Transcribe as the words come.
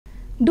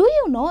Do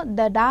you know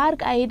the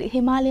dark-eyed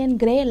Himalayan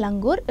grey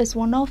langur is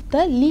one of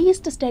the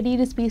least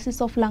studied species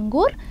of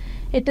langur?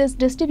 It is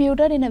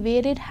distributed in a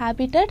varied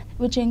habitat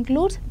which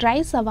includes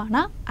dry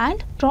savanna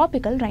and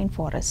tropical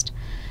rainforest.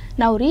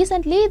 Now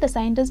recently the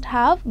scientists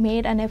have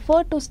made an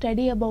effort to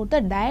study about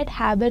the diet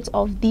habits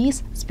of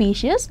these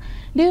species.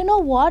 Do you know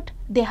what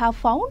they have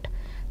found?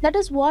 That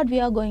is what we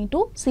are going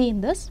to see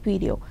in this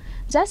video.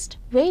 Just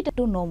wait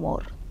to know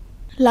more.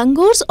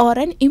 Langurs are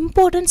an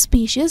important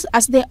species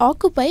as they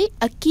occupy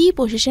a key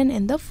position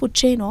in the food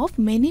chain of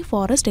many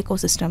forest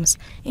ecosystems.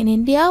 In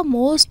India,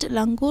 most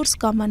langurs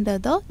come under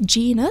the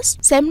genus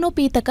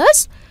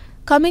Semnopithecus.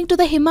 Coming to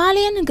the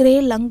Himalayan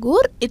grey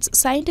langur, its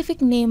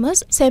scientific name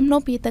is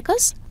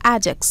Semnopithecus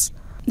ajax.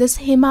 This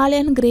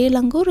Himalayan grey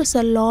langur is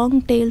a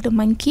long-tailed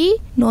monkey.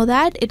 Know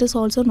that it is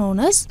also known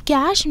as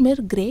Kashmir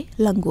grey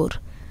langur.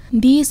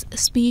 These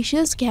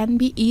species can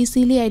be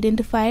easily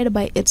identified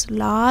by its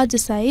large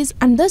size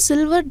and the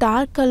silver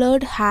dark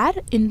colored hair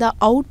in the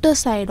outer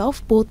side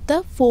of both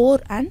the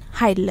fore and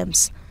hind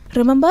limbs.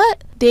 Remember,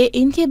 they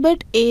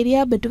inhabit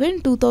area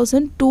between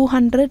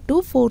 2200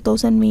 to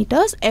 4000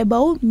 meters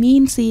above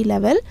mean sea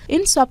level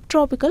in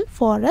subtropical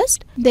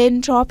forest,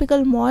 then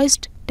tropical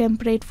moist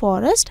temperate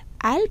forest,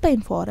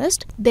 alpine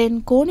forest,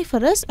 then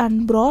coniferous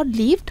and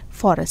broad-leaved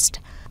forest,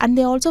 and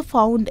they are also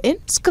found in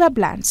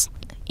scrublands.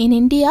 In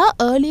India,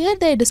 earlier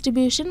their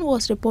distribution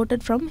was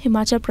reported from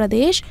Himachal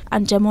Pradesh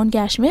and Jammu and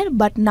Kashmir,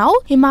 but now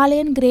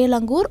Himalayan grey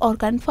langur are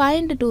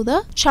confined to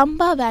the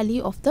Chamba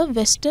Valley of the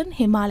western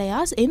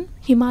Himalayas in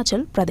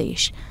Himachal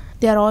Pradesh.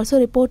 They are also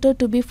reported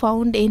to be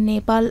found in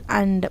Nepal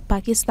and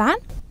Pakistan.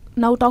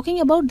 Now talking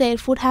about their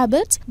food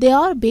habits, they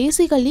are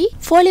basically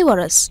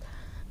folivorous.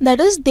 That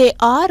is, they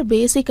are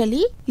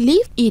basically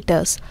leaf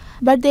eaters.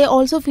 But they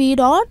also feed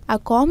on a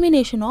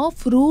combination of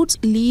fruits,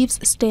 leaves,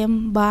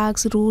 stem,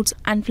 barks, roots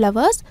and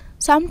flowers.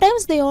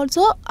 Sometimes they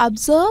also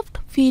observed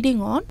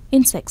feeding on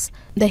insects.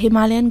 The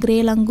Himalayan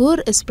grey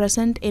langur is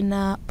present in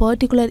a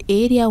particular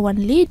area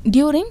only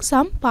during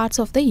some parts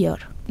of the year.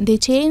 They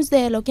change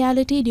their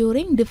locality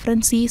during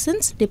different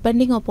seasons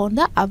depending upon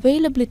the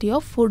availability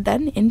of food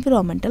and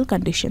environmental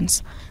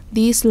conditions.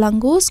 These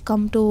langurs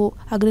come to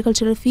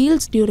agricultural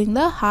fields during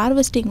the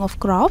harvesting of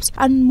crops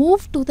and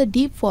move to the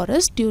deep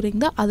forest during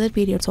the other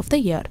periods of the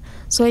year.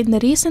 So in the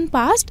recent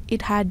past,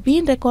 it had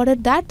been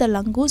recorded that the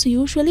langurs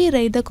usually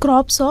raid the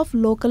crops of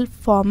local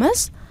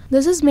farmers.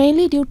 This is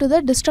mainly due to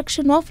the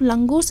destruction of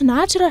langur's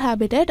natural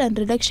habitat and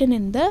reduction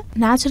in the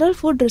natural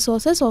food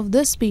resources of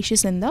this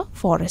species in the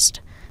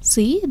forest.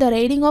 See, the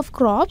raiding of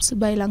crops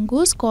by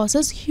langurs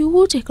causes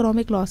huge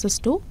economic losses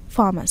to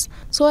farmers.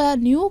 So a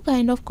new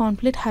kind of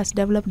conflict has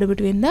developed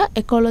between the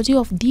ecology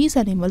of these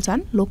animals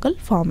and local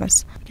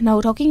farmers. Now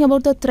talking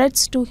about the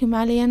threats to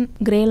Himalayan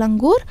grey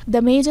langur,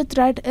 the major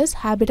threat is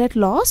habitat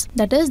loss.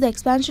 That is, the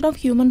expansion of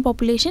human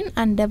population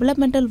and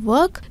developmental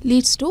work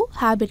leads to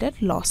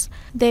habitat loss.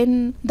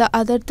 Then the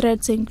other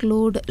threats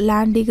include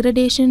land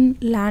degradation,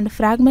 land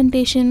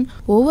fragmentation,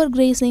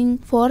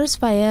 overgrazing, forest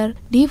fire,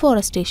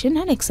 deforestation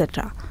and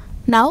etc.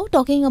 Now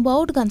talking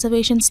about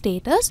conservation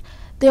status,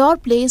 they are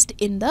placed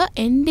in the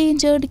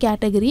endangered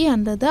category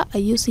under the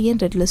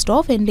IUCN Red List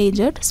of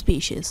Endangered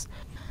Species.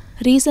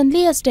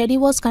 Recently, a study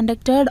was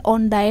conducted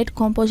on diet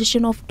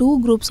composition of two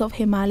groups of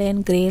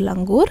Himalayan grey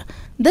langur.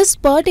 This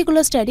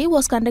particular study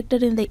was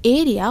conducted in the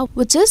area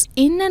which is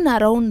in and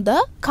around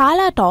the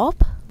Kalatop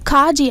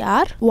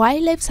Khajiar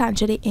Wildlife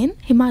Sanctuary in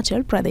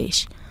Himachal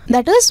Pradesh.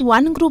 That is,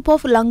 one group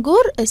of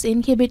langur is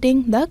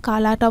inhabiting the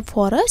Kalatop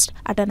forest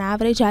at an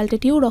average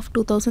altitude of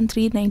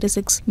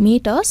 2396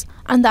 meters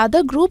and the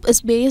other group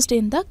is based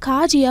in the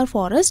Khajiar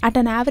forest at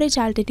an average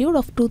altitude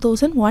of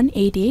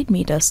 2188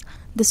 meters.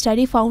 The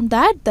study found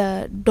that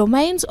the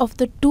domains of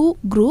the two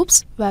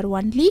groups were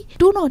only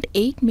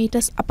 208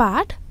 meters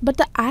apart, but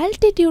the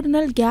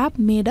altitudinal gap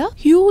made a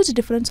huge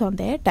difference on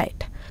their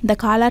diet. The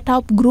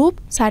Kalatop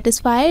group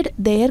satisfied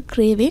their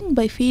craving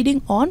by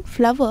feeding on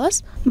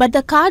flowers, but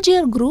the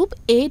Khajiar group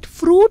ate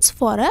fruits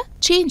for a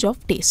change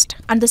of taste.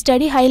 And the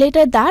study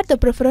highlighted that the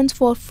preference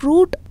for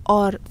fruit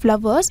or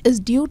flowers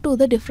is due to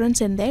the difference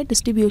in their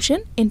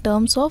distribution in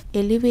terms of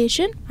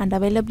elevation and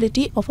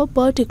availability of a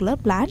particular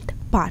plant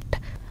part.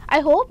 I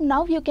hope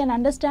now you can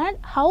understand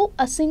how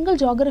a single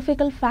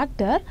geographical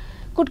factor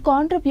could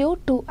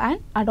contribute to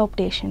an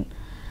adaptation.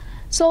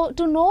 So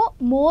to know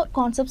more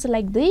concepts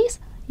like these,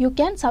 you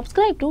can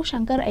subscribe to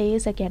Shankar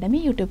IAS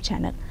Academy YouTube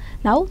channel.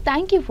 Now,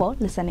 thank you for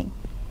listening.